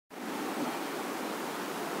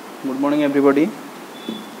Good morning everybody.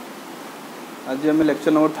 आज आम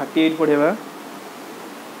lecture number 38 पढ़ा।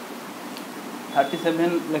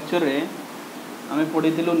 37 लेक्चर रे आम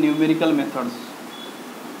पढ़ी न्यूमेरिकल मेथड्स।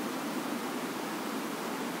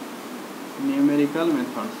 न्यूमेरिकल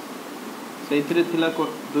मेथड्स से थिला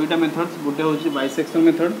दुईटा मेथड्स, गोटे हूँ बाइसेक्शन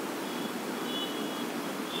मेथड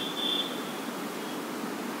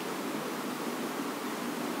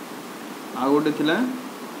आ गोटे थिला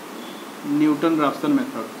न्यूटन राफ्सन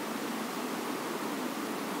मेथड।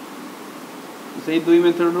 से दुई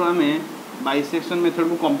मेथड रो आमे बाइसेक्शन मेथड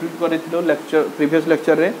को कंप्लीट करेथिलो लेक्चर प्रीवियस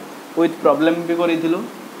लेक्चर रे विथ प्रॉब्लम भी करेथिलो।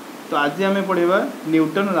 तो आज आमे पढ़िबा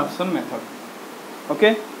न्यूटन राफ्सन मेथड।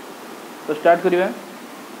 ओके, तो स्टार्ट करिबा।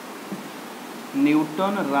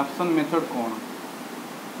 न्यूटन राफ्सन मेथड कौन?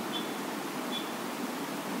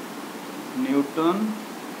 न्यूटन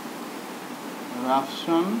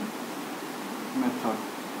राफ्सन मेथड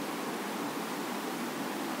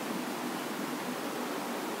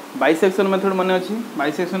बाइसेक्शन मेथड माने अछि।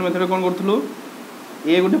 बाइसेक्शन मेथड कौन करथुलु?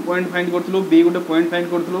 ए गोटे पॉइंट फाइंड करथुलु, बी गोटे पॉइंट फाइंड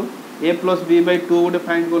करथुलु, ए प्लस बी बाय 2 गोटे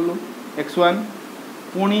फाइंड करलु x1।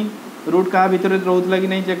 पुणी रूट का भितर रहउतला कि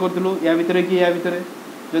नहीं चेक करथुलु, या भितर कि या भितर।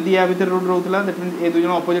 जदि या भितर रूट रहउतला दैट मींस ए दुई जन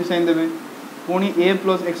अपोजिट साइन देबे। पुणी a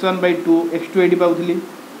plus x1 bye 2 x2 AD पाउथली,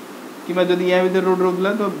 किबा जदि या भितर रूट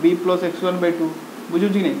रहउतला तो b प्लस x1 बाय 2। बुझु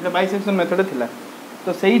छी नहीं? एटा बाइसेक्शन मेथड थिला।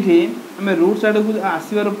 तो सेठी हमें रूट साइड को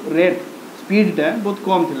आसीबार रेट स्पीडटा बहुत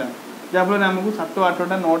कम थिला, जाफल आमको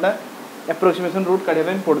 7-8टा 9टा एप्रोक्सीमेशन रूट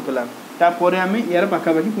काढ़ा पड़ूला। तापर आम यार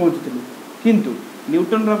पाखापाखि पहुँचुलु। किंतु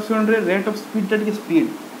न्यूटन राफ्सन रे रेट ऑफ स्पीडटा टी स्पीड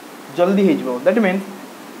जल्दी हो। दैट मीन्स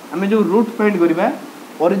आम जो रूट फाइंड करवा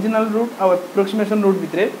ओरिजिनल रूट और एप्रोक्सीमेशन रूट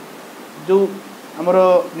भितर जो आमर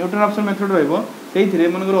न्यूटन राफ्सन मेथड रही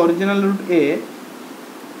मनकर ओरिजिनल रूट ए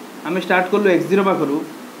आम स्टार्ट कलु x0 पाखु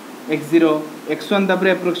x0 x1 तापर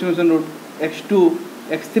एप्रोक्सीमेशन रूट x2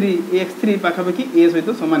 x3 पाखापाखि ए सहित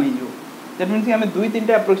सामान हो। दैट मीन्स कि आम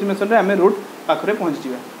 2-3टा एप्रोक्सीमेशन आम रूट पाखे पहुँची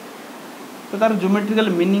जावा। तो तार ज्योमेट्रिकल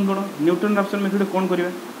मीनिंग कौन? न्यूटन राफ्सन मेथड कौन करवा?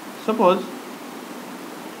 सपोज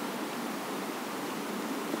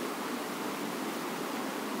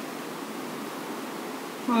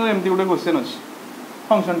एमती गोटे क्वेश्चन अच्छी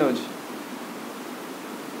फंक्शन अच्छी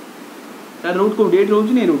तार रूट कौट ये रोच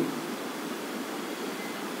नहीं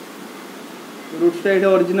रूट्सटा ये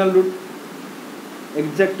ओरिजिनल रूट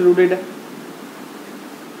एग्जैक्ट रूट एटा।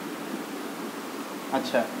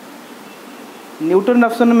 अच्छा, न्यूटन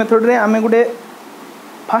राफ्सन मेथड रे आमे गोटे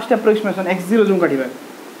फास्ट एप्रोक्सीमेशन x0 जो काटिबा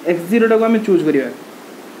x0 टाको आमे चूज करिबा।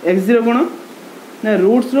 x0 कोन ना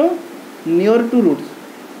रूट्स रो नियर टू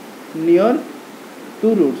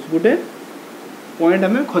रूट्स गोटे पॉइंट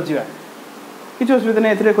आमे खोजिबा। किछ असुविधा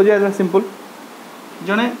नै, एथरे खोजिबा सिंपल।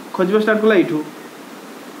 जने खोजिबा स्टार्ट कला इठू,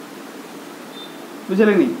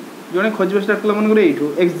 बुझले नहीं? जड़े खोजा स्टार्ट कला मन ये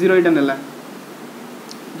x0 यहाँ नेला।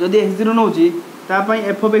 जदि x0 नौची तापाई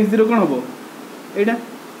f of x0 कौन हम यहाँ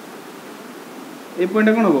ए पॉइंट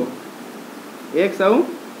कौन हम x आउ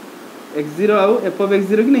x0 आउ f of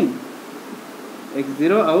x0 कि नहीं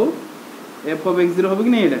x0 आउ f of x0 हम कि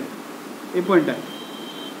नहीं यहाँ ये पॉइंटा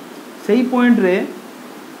से पॉइंट रे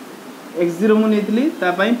x0 मुझे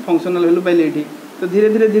तापाई फंक्शनल वैल्यू पाइले ये। तो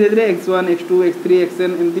धीरे धीरे x1 x2 x3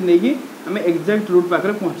 xn एमती नहीं कि आम एक्जाक्ट रूट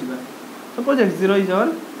पाखे पहुँचा। Suppose x0 is hour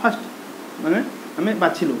fast माने आम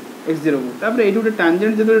बाछिलु x0 को। तापर ये गोटे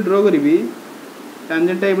टांजेंट जो ड्र करी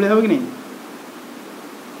टांजेंटा ये हम कि नहीं।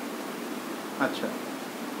 अच्छा,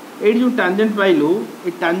 ये जो टांजेंट पाइलु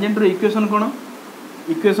ये टांजेंटर इक्वेशन कौन?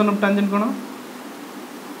 इक्वेशन ऑफ टांजेंट कौन?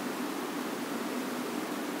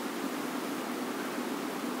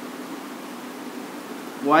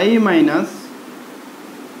 y minus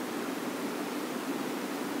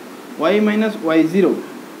y0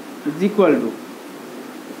 is equal to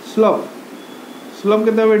slope. Slope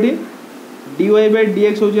के dy बाय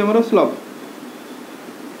dx हूँ आमर स्लोप,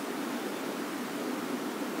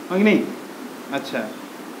 हाँ कि नहीं? अच्छा,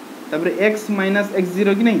 तापर x माइनस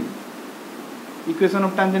x0 कि नहीं इक्वेशन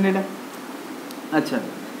ऑफ टांजेंट एटा। अच्छा,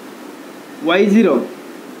 y0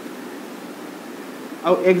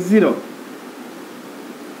 आउ x0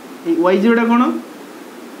 y0 टा कौन?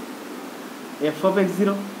 f of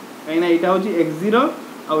x0 कहीं यहाँ हूँ x0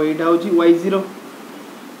 आउ यहाँ हूँ y0।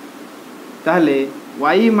 ताहले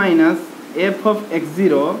y minus f of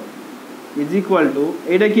x0 is equal to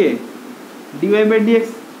यहाँ किए dy bye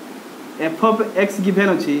dx। f of x given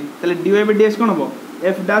अच्छी ताले dy बाय dx कौन हम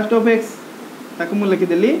f डैश ऑफ x ताको मु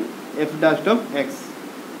लिखिदेली f dash of x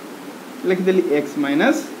लिखिदेली x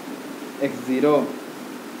minus x0।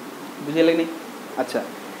 बुझे नहीं? अच्छा,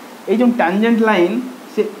 ये जो टांजेंट लाइन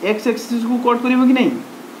से x एक्सिस को कट करिवो कि नहीं?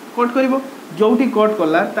 कट करिवो। जोटी कट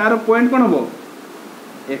कला तार पॉइंट कौन हम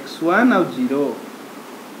x1 आउ 0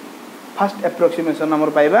 फर्स्ट एप्रोक्सीमेशन हमर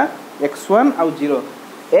पाइबा x1 आउ 0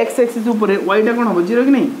 x एक्सिस ऊपर y टा कोन हो 0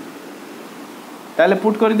 कि नहीं ताले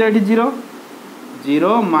पुट कर दे एठी 0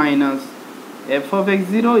 0 minus f of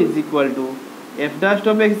x0 is equal to f dash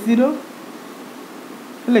of x0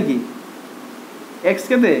 है कि x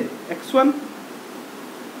केते x1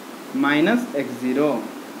 माइनस x0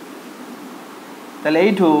 ताले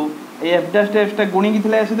एठो ए f dash f टा गुणी की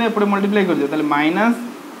थिला एसे तो एपडे मल्टीप्लाई कर दियो ताले minus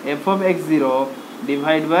f of x0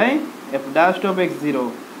 divide by f dash of x0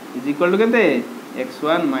 is equal to केते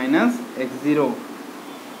x1 माइनस x0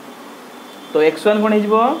 तो x1 कोन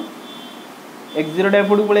हिजबो x0 टा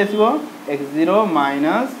एपडू पळे आसीबो x0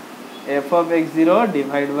 minus f of x0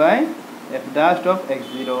 divide by f dash of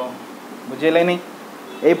x0 बुझेलै नै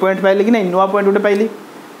ए पॉइंट पाइली कि नै नुवा पॉइंट उठे पाइली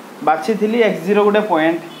बाछि थिली x0 गोटे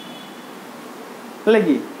पॉइंट है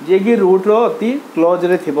कि जे कि रूट रो अति क्लोज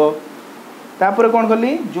रे थिबो तापर कोन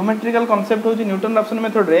करली ज्योमेट्रिकल कांसेप्ट होची न्यूटन राफसन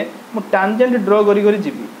मेथड रे मु टांजेंट ड्रा करी करी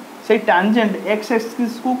जीबी से टांजेंट x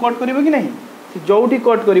एक्सिस को कट करिवो कि नहीं से जोठी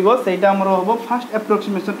कट करिवो सेटा हमर होबो फर्स्ट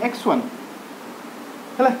एप्रोक्सीमेशन x1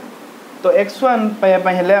 हैला तो x1 पाया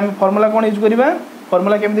पाए हेले हम फार्मूला कोन यूज करिबा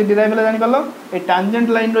फार्मूला केमति डिराइव होला जानि परलो ए टांजेंट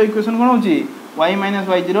लाइन रो इक्वेशन कोन होची y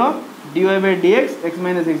 - y0 dy by dx x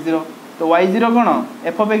minus x0 तो y0 cone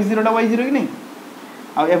f of x0 टा y0 कि नहीं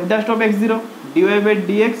आ f dash of x0 dy by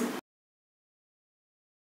dx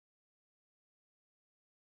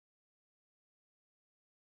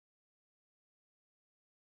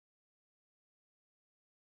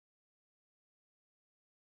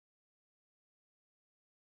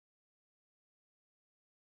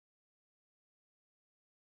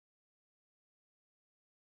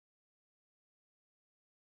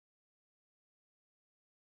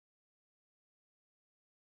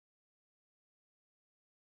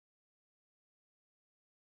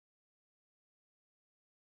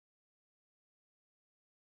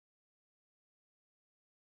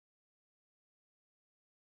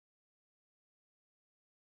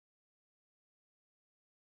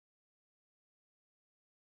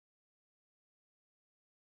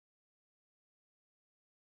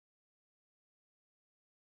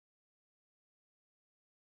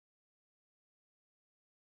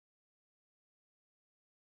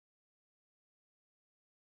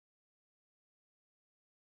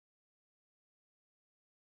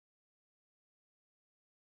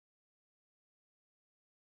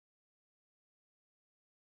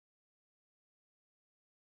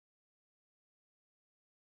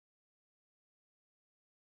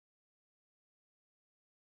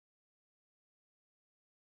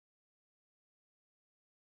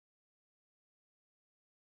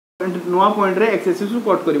नोआ पॉइंट रे x एक्सिस को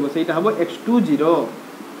कट करिवो सेटा हबो x20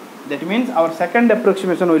 that means our second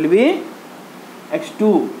approximation will be x2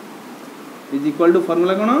 is equal to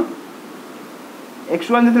formula cone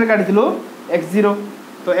x1 जते काटिथिलो x0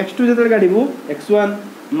 तो x2 जते काटिबो x1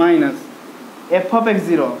 minus f of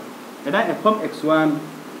x0 Etah f of x1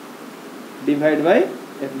 divide by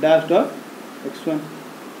f dash of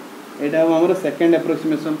x1 एटा हमर second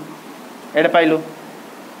approximation एटा pilo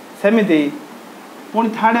सेमिति पुणी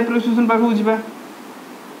third approximation पाखु जिबा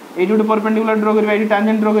eighty गोटे perpendicular draw करबा eighty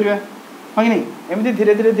tangent draw करबा है नहीं एमती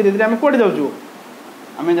धीरे धीरे धीरे धीरे आम कोटे जाऊँ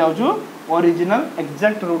आम जाऊँ ओरिजिनल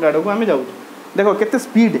एक्जाक्ट रूट आड़ को आम जाऊँ देख केते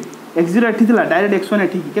स्पीड x0 एठी थिला डायरेक्ट x1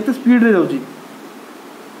 एठी केते स्पीड रे जाउची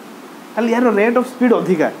खाली यार रेट ऑफ स्पीड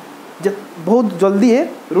अधिका बहुत जल्दी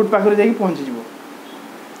रूट पाखरे जाई पहुंची जिवो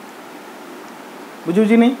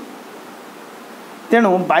बुझुची नहीं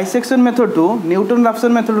तेणु bisection method to Newton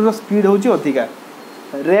Raphson method row speed होची अधिका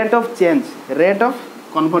rate of change rate of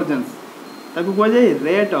convergence ताकू कह जाए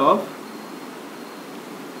rate of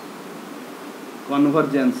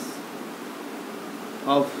convergence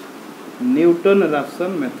of Newton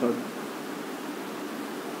Raphson method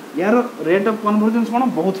यार रेट ऑफ कन्वर्जेंस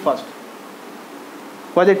कौन बहुत फास्ट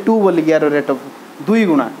कह जाए 2 बोली यार रेट ऑफ 2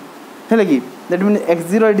 गुणा है कि दैट मीन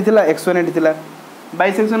x0 एठी थिला x1 एठी थिला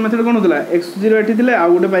बाइसेक्शन मेथड कौन होता x0 एठी थिले आ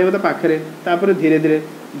गोटे पाइबो त पाखरे तापर धीरे धीरे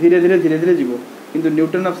धीरे धीरे धीरे धीरे जीवो किंतु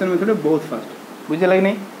न्यूटन राफसन मेथड बहुत फास्ट बुझे लगे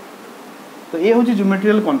नहीं तो ये हूँ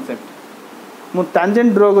ज्योमेट्रिकल कॉन्सेप्ट मु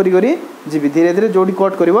टांजेंट ड्रा करी करी जीवी धीरे धीरे जोड़ी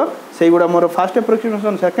कट करिवो सेई गुडा more first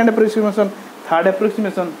approximation second approximation third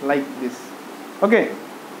approximation like this okay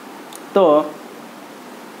तो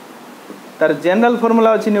तार जनरल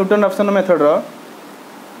फार्मूला अछि न्यूटन राफसन मेथड रो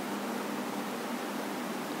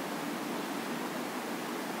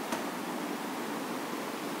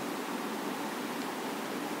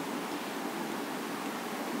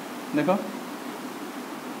देखो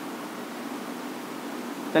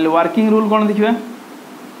चलिए वर्किंग रूल कौन देखिए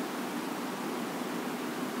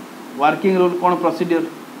वर्किंग रूल कौन procedure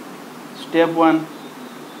step one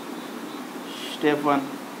step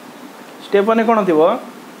one कौन थी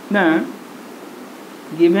ना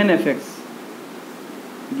given F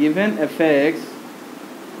x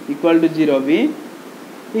equal to 0 भी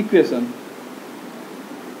इक्वेशन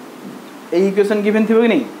इक्वेशन गिवन थी कि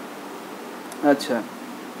नहीं। अच्छा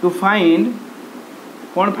टू फाइंड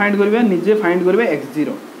कौन फाइंड करिवे निजे फाइंड करिवे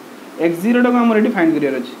x0 टाको हमर एटी फाइंड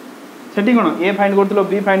करियर अछि सेठी कोन a फाइंड करतलो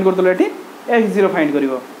b फाइंड करतलो एटी x0 फाइंड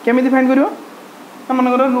करिवो केमिति फाइंड करिवो हमन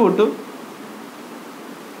कर रूट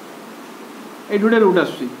एठुडे रूट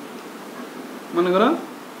आसी मन कर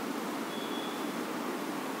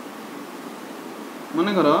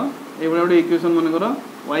ए बडा इक्वेशन मन कर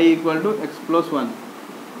y इक्वल टू x + 1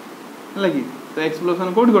 है कि तो x +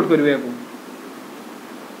 1 कोड कट करिवे याको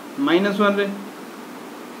 -1 रे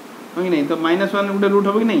हो कि नहीं तो -1 गोटे रूट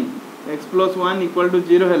हम कि नहीं x + 1 इक्वल टू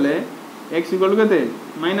 0 हेले x इक्वल टू केते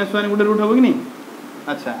 -1 गोटे रूट हम कि नहीं।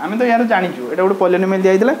 अच्छा आम तो यार जानीचु एटा गोटे पॉलिनोमियल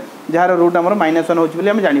दिया जाइला जार रूट हमर -1 होछि बोली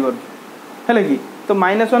हम जानि पारु है कि तो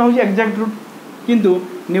 -1 होछि एक्जेक्ट रूट किंतु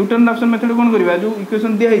न्यूटन राफसन मेथड कोन करबा जो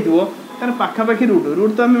इक्वेशन दिया हितबो तार पाखा पाखी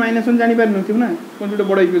रूट तो हम -1 जानि पार नथिब ना कोन गोटे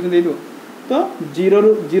बड़ इक्वेशन देइतो तो 0 रू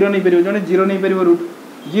 0 नहीं परिबो जने 0 नहीं परिबो रूट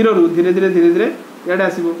 0 रू धीरे धीरे याडे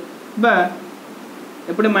आसीबो बा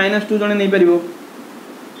एपटे -2 जने नहीं परिबो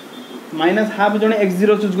 -हाफ जने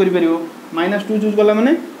x0 चूज करि परिबो -2 चूज कला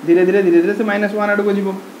माने धीरे धीरे से -1 आडो को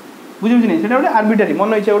जीवो बुझिबो नहीं सेटा गोटे आर्बिट्रारी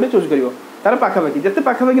मन इच्छा गोटे चूज करिवो तार पाखा पाखी जते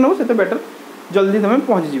पाखा पाखी नबो सेते बेटर जल्दी तमे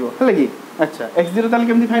पहुंच जीवो है कि। अच्छा x0 ताल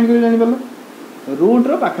केमति फाइंड करि जानि परलो रूट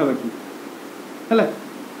रो पाखा पाखी हैला।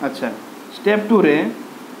 अच्छा स्टेप 2 रे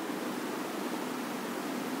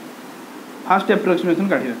फर्स्ट एप्रोक्सीमेशन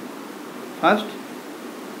काढिया फर्स्ट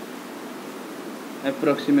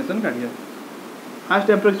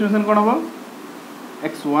एप्रोक्सीमेशन कौन हम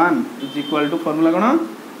x1 is equal to formula कौन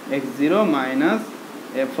x0 minus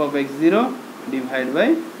f of x0 divide by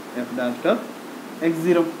f dash of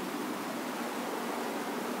x0।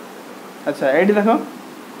 अच्छा ये देख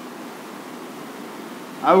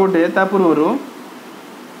आ गोटे ता पूर्व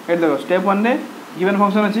ये देख स्टेप 1 रे गिवन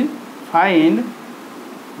फंक्शन अच्छी फाइंड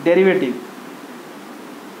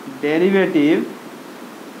डेरिवेटिव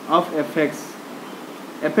ऑफ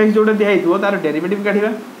fx जोटा दिखाई थो तार डेरिवेटिव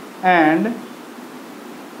काढ़ा and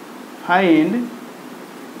find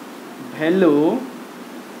value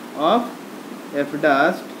of f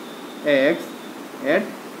dash x eight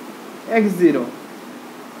x0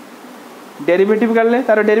 derivative काढले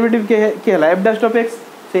तार डेरिवेटिव के हला f डैश ऑफ x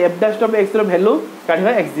से f dash of x row value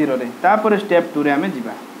काढवा x0 रे तापर स्टेप 2 रे हमें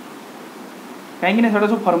जीवा कहीं ना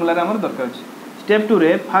सब फॉर्मूला रे हमर दरकार अछि। स्टेप 2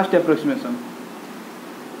 रे फर्स्ट एप्रोक्सीमेशन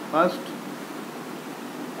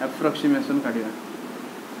काढ़ा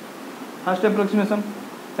फर्स्ट एप्रोक्सीमेशन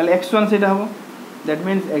ताले x1 सेटा हो that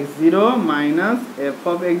means x0 minus f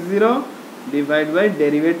of x0 divide by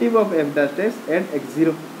derivative of f dash at x0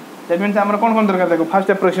 that means हमर कोन दरकार देखो फर्स्ट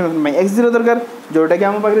एप्रोक्सीमेशन में x0 दरकार जोटा कि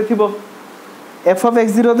हम पाखरे थिबो f ऑफ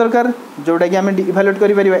x0 दरकार जोटा कि हम इवैल्यूएट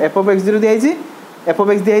करि परिबा f ऑफ x0 दिया छि f ऑफ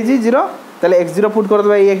x दिया छि 0 ताले x0 पुट कर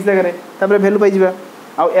दबा x जगह रे तापर वैल्यू पाइ जिबा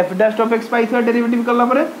आ f dash of x पाइथवा derivative करला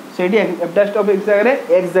परे सेठी f डैश ऑफ x जगह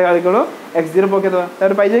रे x जगह रे कलो x0 पके दबा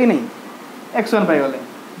तापर पाइ जे कि नहीं x1 पाइ गले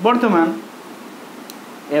वर्तमान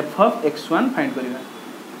f of x1 find करिवा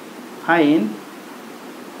find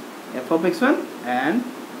f of x1 and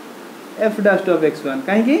f dash of x1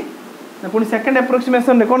 काहे कि ना पुनी सेकंड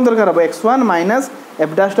एप्रोक्सीमेशन रे कोन दरकार हो x1 minus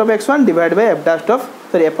f dash of x1 divide by f dash of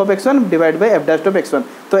sorry f of x1 divide by f dash of x1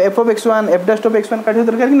 तो f of x1 f dash of x1 काढे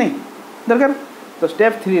दरकार कि नहीं दरकार तो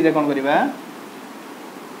स्टेप 3 रे कोन करिवा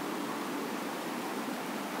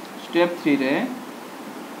स्टेप 3 रे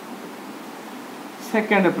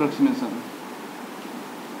सेकंड एप्रोक्सीमेशन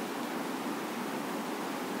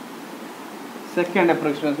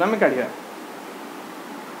में काढिया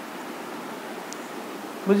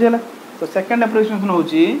बुझिला तो सेकंड एप्रोक्सीमेशन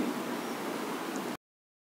होची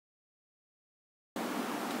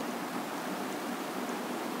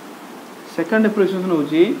सेकंड एप्रोक्सीमेशन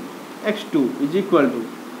होची x2 is equal to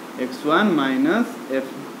x1 minus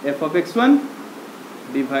f of x1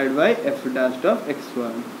 divide by f dash of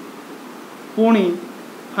x1 पुणी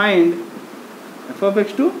find f of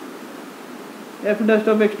x2 f dash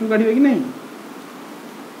of x2 काढिबे कि नहीं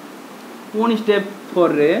पुणी स्टेप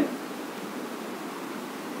 4 रे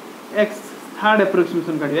x third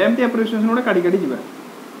approximation काढिबे MT approximation गोटे काढी काढी जिबा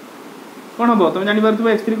कोन हबो तुम जानि पारथबो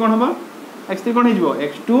x3 कोन हबो x3 cone हिजबो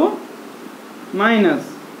x2 minus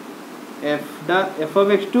f of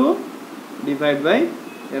x2 divide by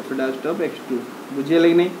f dash of x2 बुझिए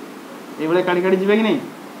लगे नहीं ए बळे काढी काढी जिबा कि नहीं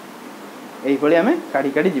ए बळे हमें काढी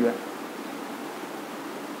काढी जिबा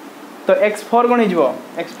तो x4 कौन हो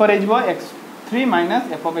x4 हो x3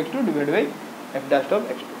 minus F of x2 divide by F dash of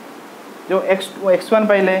x2 जो x1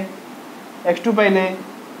 पाइले x2 पाइले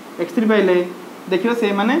x3 पाइले देखियो से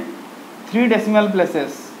माने 3 डेसिमल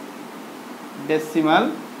प्लेसेस डेसिमल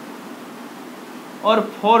और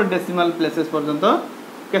 4 डेसिमल प्लेसेस पर्यंत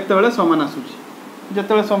केते समान आसूची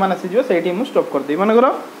जिते समान आसीज से मुझे स्टॉप करदेवी मन कर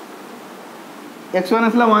x1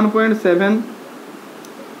 आसला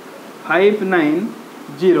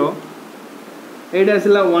 1.7590 एटा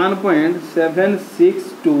आसला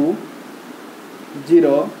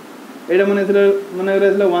 1.7620 एटा मन मन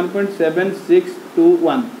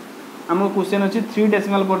 1.7621 आम क्वेश्चन अच्छी 3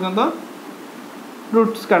 डेसिमल पर्यंत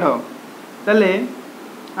रूट्स काढ़ ताले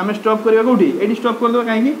आम स्टॉप करवा कौटी ये स्टॉप करदे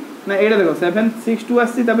कहीं ना ये देख 762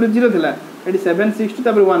 आसी 0 थी ये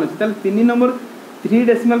 762 1 अच्छी ताले 3 नंबर 3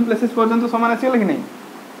 डेसिमल प्लेसेस पर्यंत समान आसीगला कि नहीं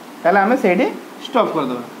ताले आम से स्टॉप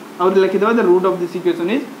करदे और लिखिदेवा the root of this equation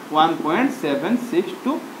is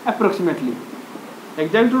 1.762 approximately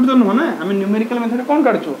exact root तो नुह ना आम न्यूमेरिकल मेथड कौन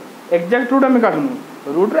काढ़ु एक्जाक्ट रूट आम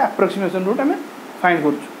काढ़ुनु रूट अप्रोक्सीमेशन रूट आम फाइंड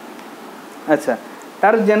कर अच्छा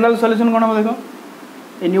तार जनरल सॉल्यूशन कौन हम देखो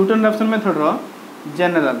ये न्यूटन रैप्सन मेथड रो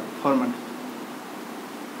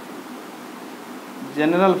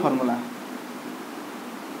जनरल फॉर्मूला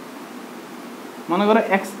मन कर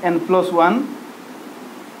xn+1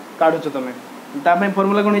 काढ़ुच तुम ताप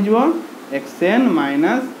फॉर्मूला कौन हो xn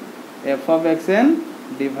minus F of xn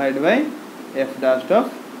divide by F dash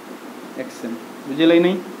of xn बुझे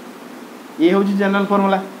नहीं ये हूँ जनरल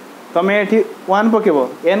फॉर्मूला तुम ये 1 पकेब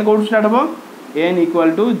n कौट स्टार्ट हम n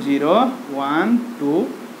equal to 0 1 2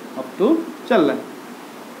 up to चल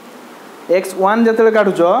x1 जो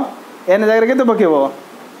काटुच n जगह के पकेब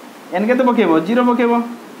n के पकेब 0 पकेब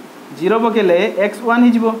 0 पकेले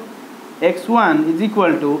x1 हो x1 is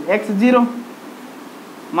equal to x0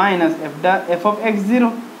 minus F of x0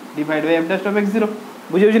 divide by F dash of x0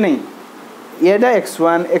 बुझे नहीं ये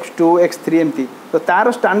x1 x2 x3 एमती तो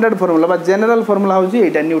तार स्टैंडर्ड फॉर्मूला बा जनरल फॉर्मूला हूँ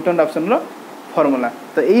ये न्यूटन रैप्सन फॉर्मूला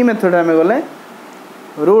तो यही मेथड आम गले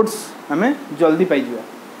रूट्स आम जल्दी पाइबा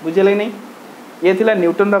बुझे नहीं ये थिला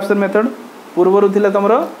न्यूटन रैप्सन मेथड पूर्वर थिला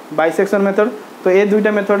तुमर बाइसेक्शन मेथड तो ये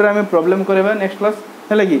दुईटा मेथड रे आम प्रॉब्लम करवा नेक्स्ट क्लास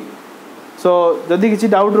है कि सो जदि किसी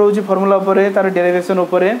डाउट रोचे फॉर्मूला उपरे तार डेरिवेशन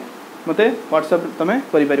उपरे मते व्हाट्सएप तमे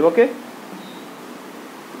करि परिबो okay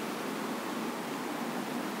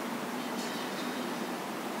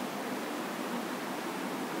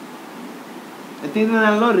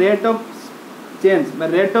low rate of change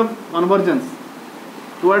rate of convergence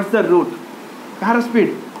towards the root Kahar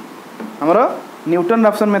speed हमर न्यूटन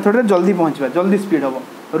रैप्सन मेथड रे जल्दी पहुँचवा जल्दी स्पीड हम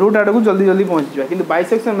रूट आड़ को जल्दी जल्दी पहुँचवा कि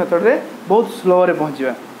बाइसेक्शन मेथड रे बहुत स्लो रे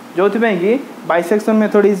पहुँचवा जो कि bisection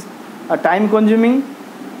method is time consuming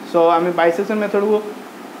सो आम बाइसेक्शन मेथड को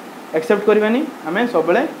एक्सेप्ट करवानी आम सब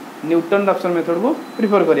न्यूटन रैप्सन मेथड को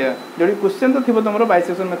प्रिफर करिया जो क्वेश्चन तो थी तुम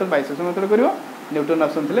बाइसेक्शन मेथड कर न्यूटन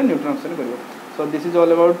रैप्सन थे न्यूटन रैप्सन कर so this is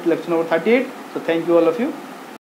all about lecture number 38 so thank you all of you